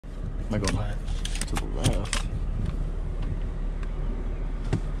Am I going to the left?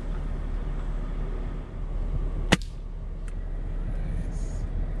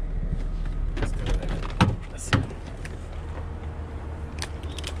 Let's go there. Let's see.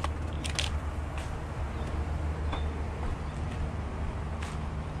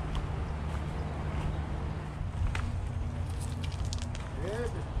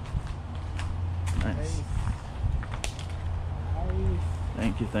 Nice.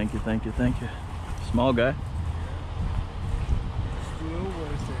 Thank you, thank you, thank you, thank you. Small guy. Still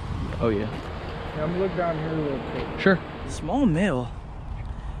worth it. Oh yeah. Yeah, I'm gonna look down here real quick. Sure. Small male.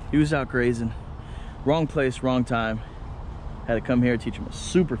 He was out grazing. Wrong place, wrong time. Had to come here and teach him a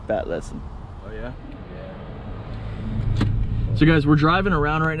super fat lesson. Oh yeah? Yeah. So guys, we're driving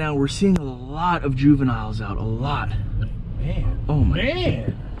around right now. We're seeing a lot of juveniles out, a lot. Man. Oh my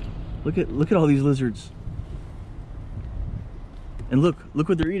man. Look at all these lizards. And look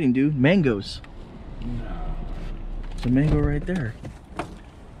what they're eating, dude. Mangoes. There's a mango right there.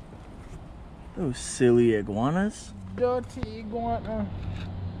 Those silly iguanas. Dirty iguana.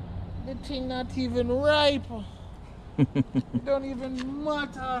 The thing not even ripe. It don't even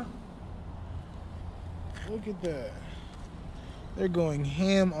matter. Look at that. They're going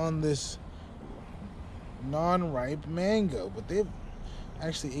ham on this non-ripe mango, but they've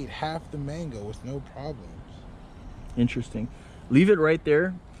actually ate half the mango with no problems. Interesting. Leave it right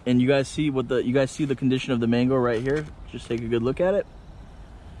there, and you guys see the condition of the mango right here. Just take a good look at it.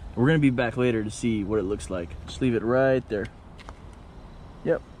 We're gonna be back later to see what it looks like. Just leave it right there.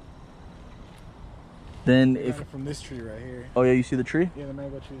 Yep. Then if From this tree right here. oh yeah, you see the tree? Yeah, the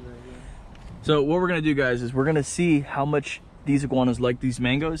mango tree right here. So what we're gonna do, guys, is we're gonna see how much these iguanas like these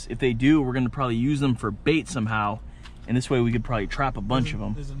mangoes. If they do, we're gonna probably use them for bait somehow, and this way we could probably trap a bunch of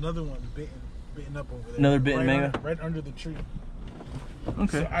them. There's another one bitten up over there. Another bitten mango? Right under the tree.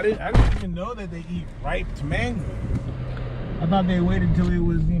 Okay. So I didn't even know that they eat ripe mango. I thought they waited until it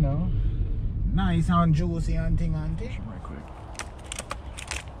was, you know, nice and juicy and thing on thing. Right quick.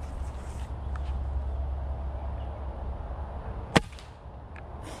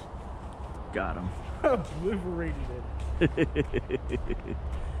 Got him. Obliterated it.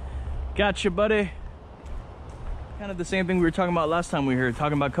 Gotcha, buddy. Kind of the same thing we were talking about last time we were here,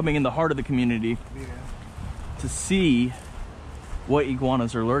 talking about coming in the heart of the community. Yeah. To see what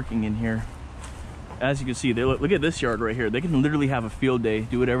iguanas are lurking in here. As you can see, they look at this yard right here. They can literally have a field day,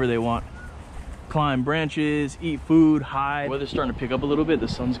 do whatever they want. Climb branches, eat food, hide. Weather's starting to pick up a little bit. The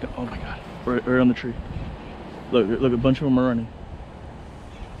sun's going, oh my God, right on the tree. Look, a bunch of them are running.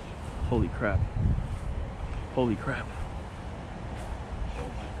 Holy crap. Holy crap. Oh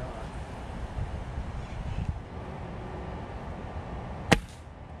my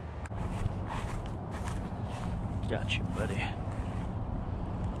God. Got you, buddy.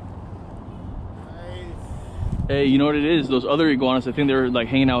 Nice. Hey, you know what it is? Those other iguanas, I think they're like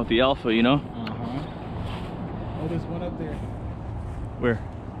hanging out with the alpha, you know? Oh, there's one up there. Where?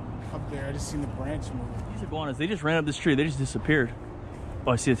 Up there, I just seen the branch move. These iguanas, they just ran up this tree. They just disappeared.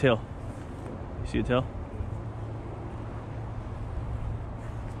 Oh, I see a tail. You see a tail?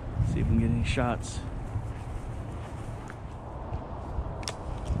 See if we can get any shots.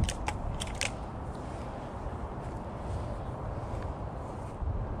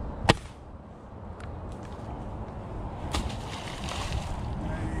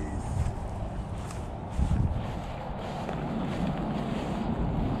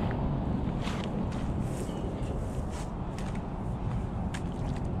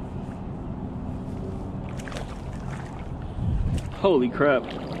 Holy crap.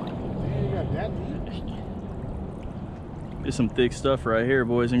 Man, you got that deep? There's some thick stuff right here,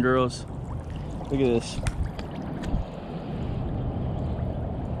 boys and girls. Look at this.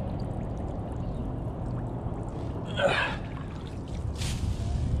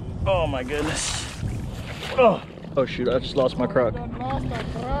 Oh my goodness. Oh, oh shoot, I just lost my crock.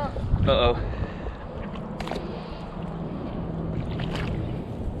 Uh-oh.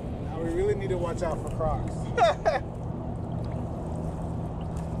 Now we really need to watch out for crocs.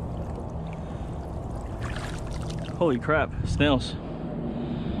 Holy crap, snails.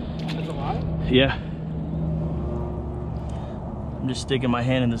 There's a lot? Yeah. I'm just sticking my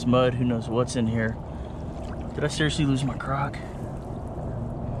hand in this mud. Who knows what's in here. Did I seriously lose my crock?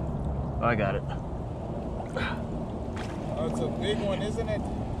 Oh, I got it. Oh, it's a big one, isn't it?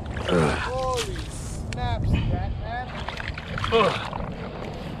 Holy snaps, Batman.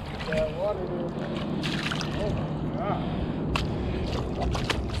 That water there. Oh my God.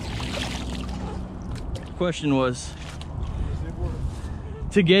 Question was,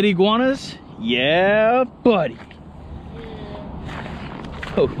 to get iguanas? Yeah, buddy.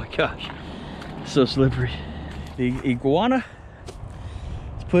 Oh my gosh, so slippery. The iguana.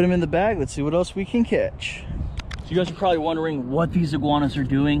 Let's put him in the bag. Let's see what else we can catch. So you guys are probably wondering what these iguanas are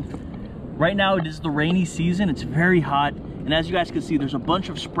doing. Right now it is the rainy season. It's very hot. And as you guys can see, there's a bunch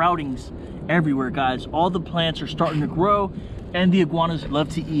of sproutings everywhere, guys. All the plants are starting to grow, and the iguanas love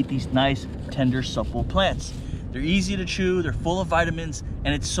to eat these nice, tender, supple plants. They're easy to chew, they're full of vitamins,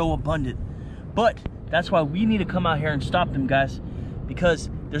 and it's so abundant. But that's why we need to come out here and stop them, guys, because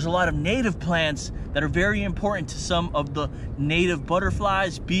there's a lot of native plants that are very important to some of the native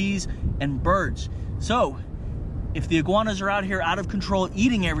butterflies, bees, and birds. So if the iguanas are out here out of control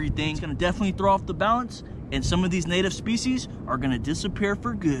eating everything, it's gonna definitely throw off the balance, and some of these native species are gonna disappear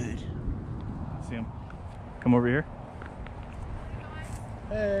for good. See him? Come over here.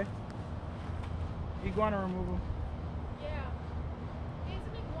 Hey. Iguana removal. Yeah. There's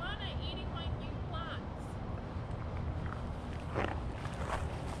an iguana eating my new plants.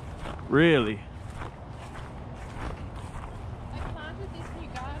 Really? I planted this new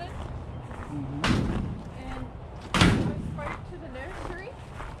garden and I spoke to the nursery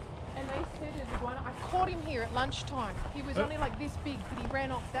and they said an iguana. I caught him here at lunchtime. He was only like this big, but he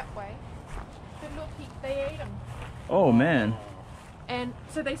ran off that way. But look, they ate him. Oh man. And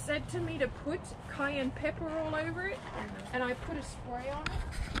so they said to me to put cayenne pepper all over it, and I put a spray on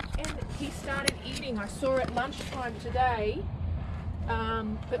it, and he started eating. I saw it lunchtime today,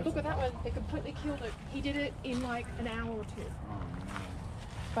 but look at that one, they completely killed it. He did it in like an hour or two. Oh, man.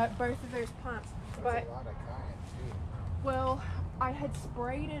 But both of those plants. That's But a lot of cayenne too. well, I had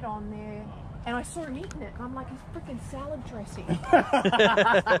sprayed it on there, and I saw him eating it, and I'm like, it's freaking salad dressing.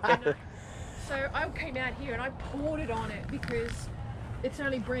 So I came out here and I poured it on it because it's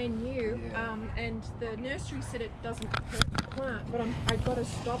only brand new, and the nursery said it doesn't hurt the plant, but I've got to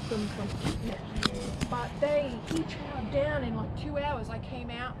stop them from eating it. But he chowed down in like 2 hours. I came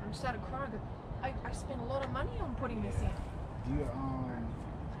out and started crying. I spent a lot of money on putting this in. Do you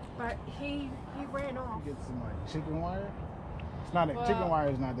But he ran off. get some like chicken wire? It's not Well, chicken wire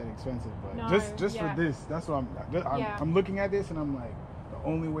is not that expensive, but no, just for this, that's what I'm looking at this and I'm like, the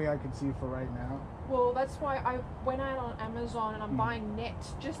only way I can see for right now. Well, that's why I went out on Amazon and I'm buying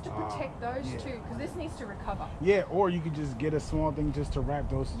nets just to protect those two, because this needs to recover. Yeah, or you could just get a small thing just to wrap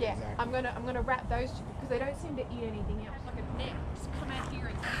those. Yeah, exactly. I'm gonna wrap those two because they don't seem to eat anything else. Like a net, just come out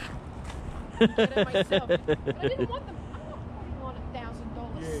here and get it myself. But I didn't want them. I'm not putting on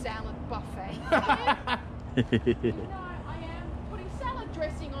 $1,000 salad buffet. You know, I am putting salad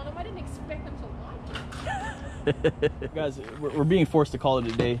dressing on them. I didn't expect them to like it. Guys, we're being forced to call it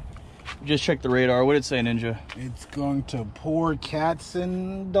a day. Just check the radar. What did it say, Ninja? It's going to pour cats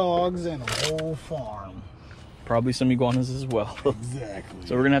and dogs and a whole farm. Probably some iguanas as well. Exactly.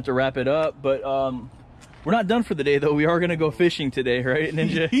 So we're gonna have to wrap it up, but we're not done for the day though. We are gonna go fishing today, right,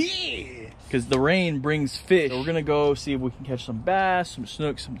 Ninja? Yeah. Because the rain brings fish. So we're gonna go see if we can catch some bass, some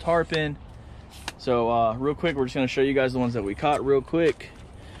snook, some tarpon. So real quick, we're just gonna show you guys the ones that we caught real quick.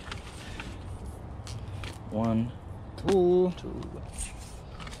 1, 2.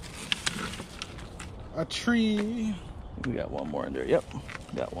 A tree. We got one more in there. Yep,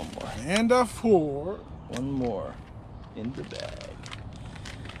 got one more. And a 4. One more in the bag.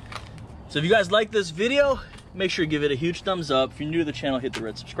 So if you guys like this video, make sure to give it a huge thumbs up. If you're new to the channel, hit the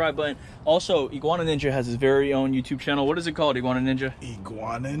red subscribe button. Also, Iguana Ninja has his very own YouTube channel. What is it called, Iguana Ninja?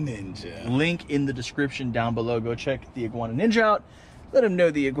 Iguana Ninja. Link in the description down below. Go check the Iguana Ninja out. Let him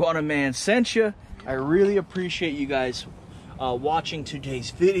know the Iguana Man sent you. I really appreciate you guys watching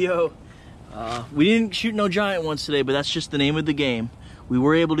today's video. We didn't shoot no giant ones today, but that's just the name of the game. We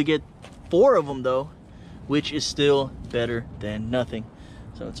were able to get 4 of them though, which is still better than nothing.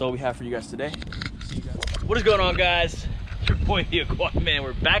 So that's all we have for you guys today. See you guys. What is going on, guys? It's your boy the Iguana Man.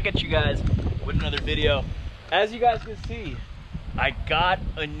 We're back at you guys with another video. As you guys can see, I got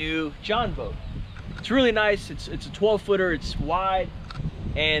a new John boat. It's really nice. It's a 12-footer. It's wide,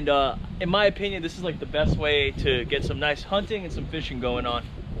 and in my opinion, this is like the best way to get some nice hunting and some fishing going on.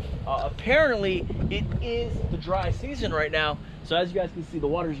 Apparently it is the dry season right now, so as you guys can see, the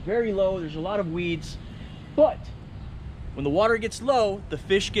water is very low. There's a lot of weeds, but when the water gets low, the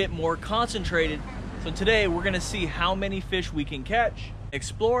fish get more concentrated. So today we're gonna see how many fish we can catch,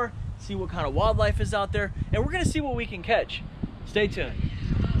 explore, see what kind of wildlife is out there, and we're gonna see what we can catch. Stay tuned.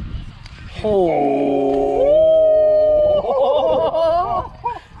 Oh.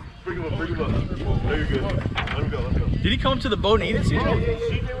 Bring him up, bring him up. There you go. Let him go, let him go. Did he come to the boat and eat it?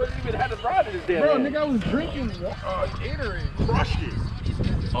 CJ wasn't even had a rod in his damn Bro, hand. nigga, I was drinking Gatorade. Crushed it.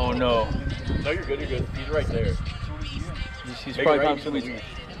 Oh no. No, you're good, you're good. He's right there. He's Make probably it right constantly.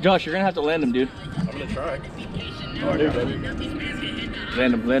 Josh, you're gonna have to land him, dude. I'm gonna try. Oh, there you go.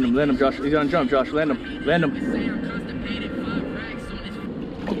 Land him, Josh. He's gonna jump, Josh. Land him.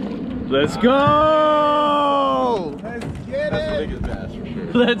 Let's go! Let's get That's the it! biggest bass for sure.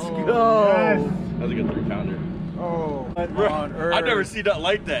 Let's go! Yes. That was a good 3-pounder. Oh, Bro, I've never seen that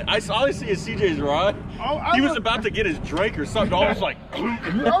like that. I always see CJ's rod. Oh, He was about to get his drink or something. I was like,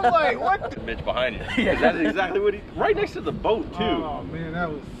 I'm like, what the? Mitch behind you. That's exactly what he. Right next to the boat too. Oh man,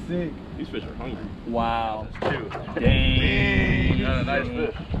 that was sick. These fish are hungry. Wow. That's 2. Dang. Not a nice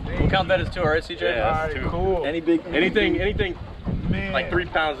fish. We'll count that as 2, alright, CJ? Yeah, that's Alright, 2. cool. Anything Man. like 3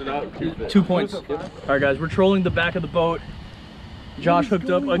 pounds and up. 2 fish. 2 points. Alright, guys, we're trolling the back of the boat. Josh hooked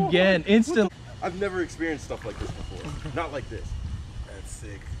up again, instant. I've never experienced stuff like this before. Not like this. That's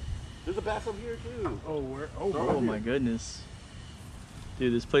sick. There's a bass up here too. Oh, where? Oh, Oh my goodness.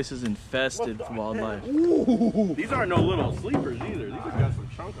 Dude, this place is infested with wildlife. Ooh. These aren't no little sleepers either. These have got some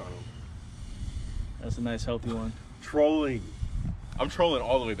chunk on them. That's a nice healthy one. Trolling. I'm trolling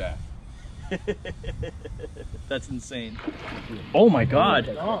all the way back. That's insane. Oh my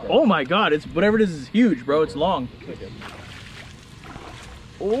god. Oh my god. It's whatever it is huge, bro. It's long.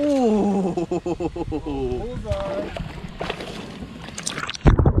 Oh. Hold on.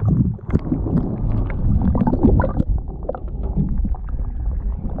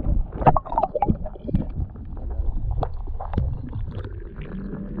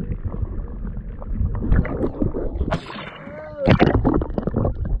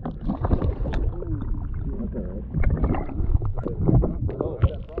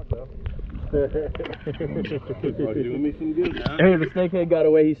 Doing me some good now. Hey, the snakehead got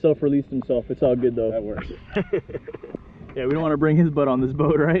away. He self-released himself. It's all good though. That works. Yeah, we don't want to bring his butt on this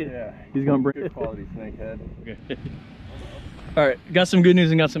boat, right? Yeah. He's gonna bring Good quality snakehead. Okay. All right, got some good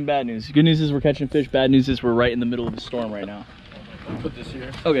news and got some bad news. Good news is we're catching fish. Bad news is we're right in the middle of a storm right now. Put this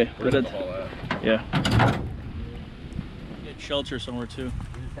here. Okay, Where's the haul at? yeah. Get shelter somewhere too. You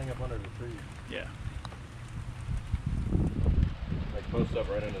just hang up under the tree. Yeah. Like post up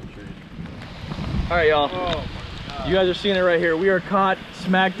right under the tree. All right, y'all. Oh, You guys are seeing it right here. We are caught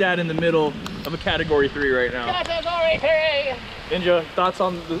smack dab in the middle of a category 3 right now. Category 3! Ninja, thoughts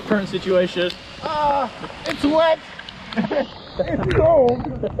on the current situation? it's wet. It's cold.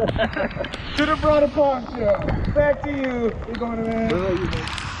 Should have brought a poncho. Back to you. You're going to man.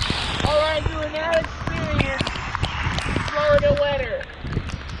 Alright, you are now experienced Florida weather.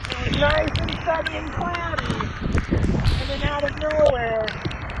 It was nice and sunny and cloudy. And then out of nowhere,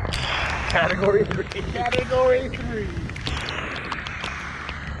 Category 3. Category 3.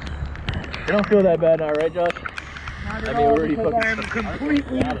 You don't feel that bad now, right, Josh? Not I at mean, all, we're already because I am fucking-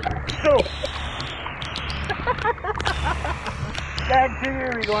 completely soaked. Back to you,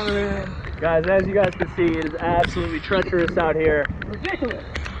 Iguana. Guys, as you guys can see, it is absolutely treacherous out here. Ridiculous.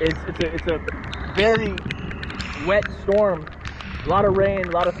 It's a very wet storm. A lot of rain,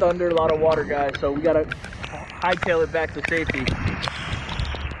 a lot of thunder, a lot of water, guys. So we gotta hightail it back to safety.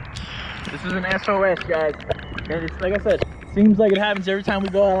 This is an SOS, guys. And it's like I said, seems like it happens every time we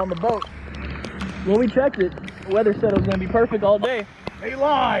go out on the boat. When we checked it, the weather said it was gonna be perfect all day. They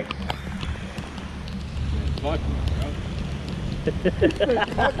lie. Fuck.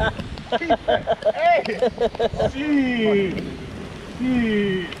 Hey. Gee.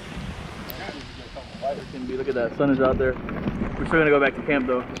 Look at that, sun is out there. We're still gonna go back to camp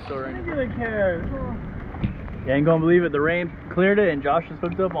though. It's still raining. Look at the carrots. You ain't gonna believe it, the rain cleared it and Josh is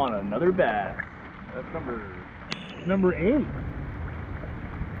hooked up on another bass. That's Number 8.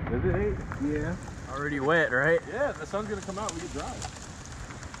 Is it 8? Yeah. Already wet, right? Yeah, the sun's gonna come out. We can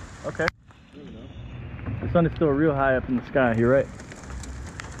drive. Okay. The sun is still real high up in the sky, you're right.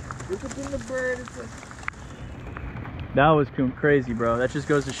 Look up in the bird. It's a... That was crazy, bro. That just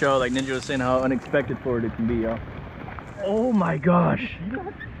goes to show, like Ninja was saying, how unexpected Florida can be, yo. Oh my gosh.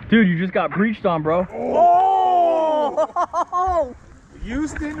 Dude, you just got breached on, bro. Oh!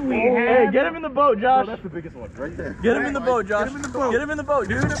 Houston, we Hey, have... get him in the boat, Josh. That's the biggest one right there. Get him in the boat, Josh. Get him in the boat. Get him in the boat,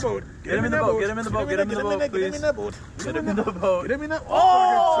 dude. Get him in the boat. Get him in the boat. Get him in the boat. Get him in the boat, Get him please. in the boat. Get him in the boat. Get him in the...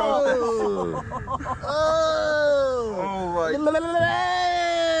 Oh! Oh my.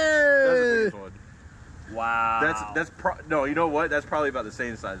 That's the biggest one. Wow. No, you know what? That's probably about the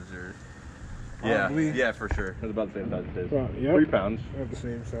same size as yours. Yeah, Probably. yeah, for sure. That's about the same size as his. Yep. 3 pounds. At the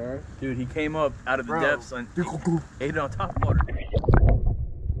same size. Dude, he came up out of the Bro. depths and ate it on top water.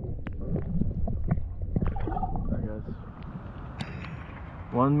 Alright, guys.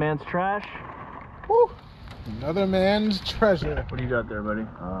 One man's trash. Woo. Another man's treasure. What do you got there, buddy?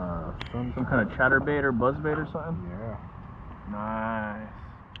 Some kind of chatterbait or buzzbait or something? Yeah. Nice.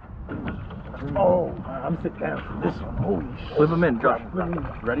 Oh, I'm sitting down for this one. Holy shit. Flip him in, Josh.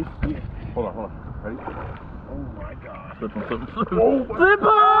 Ready? Hold on. Ready? Oh my God. Flip him, flip him, flip him. Oh, Flip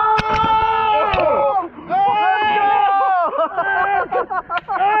him!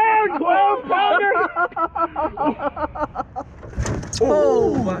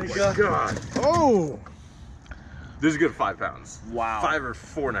 Oh my God. Oh. This is good 5 pounds. Wow. 5 or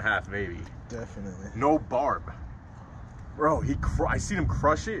 4.5 maybe. Definitely. No barb. Bro, I seen him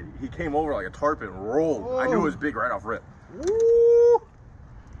crush it. He came over like a tarpon and rolled. Oh. I knew it was big right off rip. Ooh.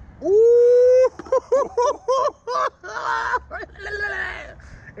 Ooh.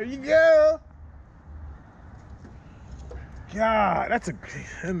 There you go. God, that's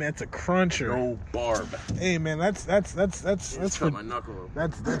a cruncher. No barb. Hey man, that's Cut my knuckle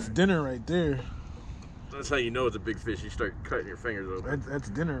open. that's dinner right there. That's how you know it's a big fish. You start cutting your fingers open. That's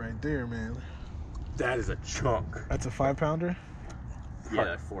dinner right there, man. That is a chunk. That's a 5 pounder.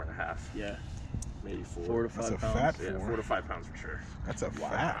 Yeah, 4.5. Yeah. Maybe 4. 4 to That's 5 a pounds. fat Yeah, 4. 4 to 5 pounds for sure. That's a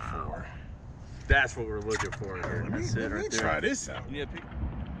fat 4. That's what we're looking for here. That's it Let me right there. try this out. You need a pic-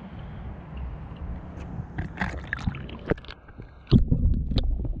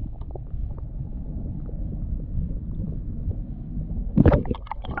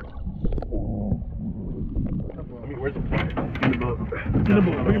 Where's the fire? In the boat. In the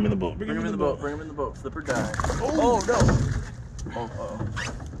boat. Bring him in the boat. Bring him in the boat. Bring him in the boat. Flip or die. Oh no. Oh.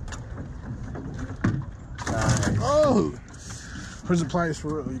 Nice. Oh. Where's the pliers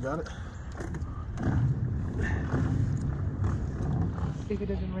for real? You got it? If it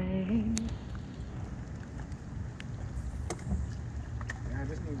doesn't rain. Yeah, I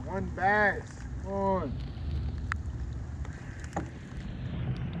just need 1 bass. Come on.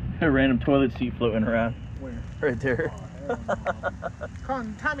 A random toilet seat floating around. Where? Right there.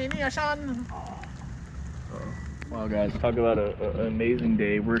 Contamination. Wow, guys, talk about an amazing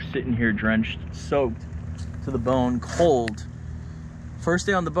day. We're sitting here drenched, soaked to the bone, cold. First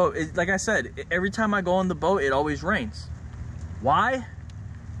day on the boat. Like I said, every time I go on the boat, it always rains. Why?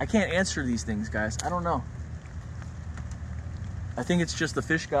 I can't answer these things, guys. I don't know. I think it's just the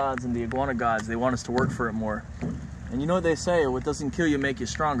fish gods and the iguana gods. They want us to work for it more. And you know what they say, what doesn't kill you make you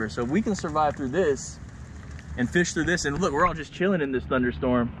stronger. So if we can survive through this and fish through this, and look, we're all just chilling in this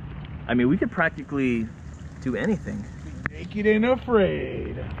thunderstorm. I mean, we could practically do anything. Naked and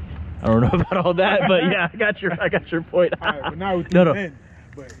afraid. I don't know about all that, but yeah, I got your point. All right, but now with No. men.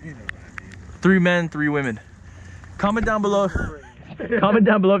 But you know what I mean. 3 men, 3 women. Comment down below. Comment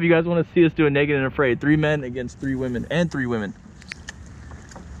down below if you guys want to see us do a naked and afraid. 3 men against 3 women and 3 women.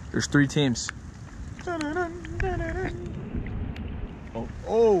 There's 3 teams.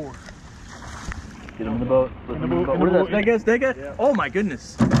 Oh. Get him in the boat. Put him in the boat. What is that? Snake head? Snake head? Yeah. Oh my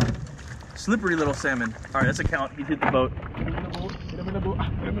goodness. Slippery little salmon. All right, that's a count. He's hit the boat. Hit him in the boat. Hit him in the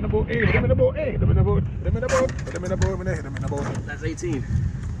boat. Hit him in the boat. Hit him in the boat. Hit him in the boat. Hit him in the boat. Hit him in the boat. That's 18.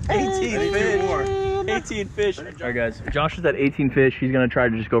 18 fish. 18 fish. All right, guys. Josh is at 18 fish. He's gonna try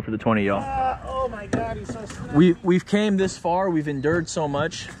to just go for the 20, y'all. Oh my God, he's so sweet. We've came this far. We've endured so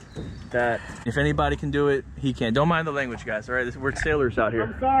much that if anybody can do it, he can. Don't mind the language, guys. All right, we're sailors out here.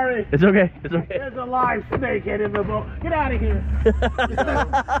 I'm sorry. It's okay. It's okay. There's a live snakehead in the boat. Get out of here.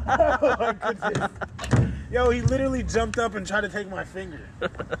 Oh my goodness. Yo, he literally jumped up and tried to take my finger.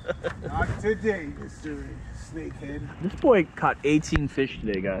 Not today, Mr. Snakehead. This boy caught 18 fish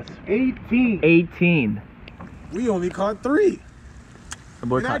today, guys. 18. 18. We only caught 3. The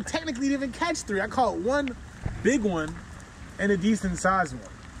boy And I caught. technically didn't catch 3. I caught 1 big one and a decent sized one.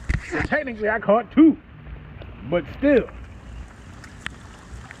 So technically I caught 2. But still.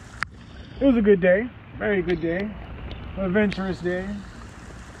 It was a good day. Very good day. Adventurous day.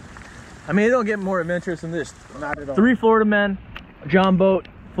 I mean, it don't get more adventurous than this. Not at all. 3 Florida men, John boat,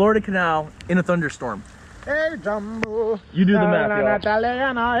 Florida canal in a thunderstorm. Hey, Jumbo. You do the math, y'all.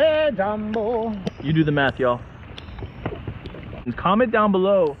 Hey, Jumbo. You do the math, y'all. And comment down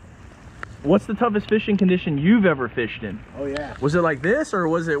below, what's the toughest fishing condition you've ever fished in? Oh, yeah. Was it like this, or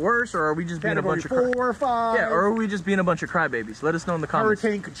was it worse, or are we just being a bunch of Category 4 or 5. yeah, or are we just being a bunch of crybabies? Let us know in the comments.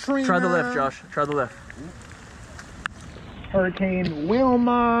 Hurricane Katrina. Try the left, Josh. Try the left. Hurricane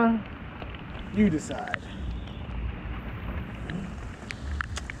Wilma. You decide.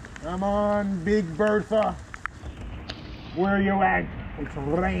 Come on, Big Bertha. Where you at? It's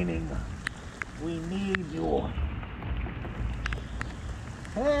raining. We need you.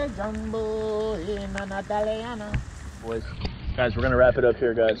 Hey, Jumbo, in an Italiana. Boys, guys, we're gonna wrap it up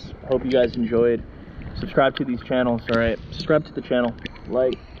here, guys. Hope you guys enjoyed. Subscribe to these channels, all right? Subscribe to the channel.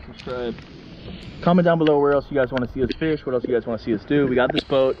 Like, subscribe. Comment down below where else you guys want to see us fish, what else you guys want to see us do. We got this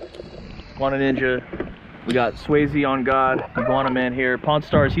boat, Iguana Ninja. We got Swayze on God, Iguana Man here. Pawn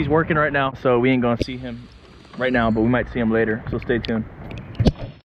Stars, he's working right now, so we ain't gonna see him right now, but we might see him later, so stay tuned.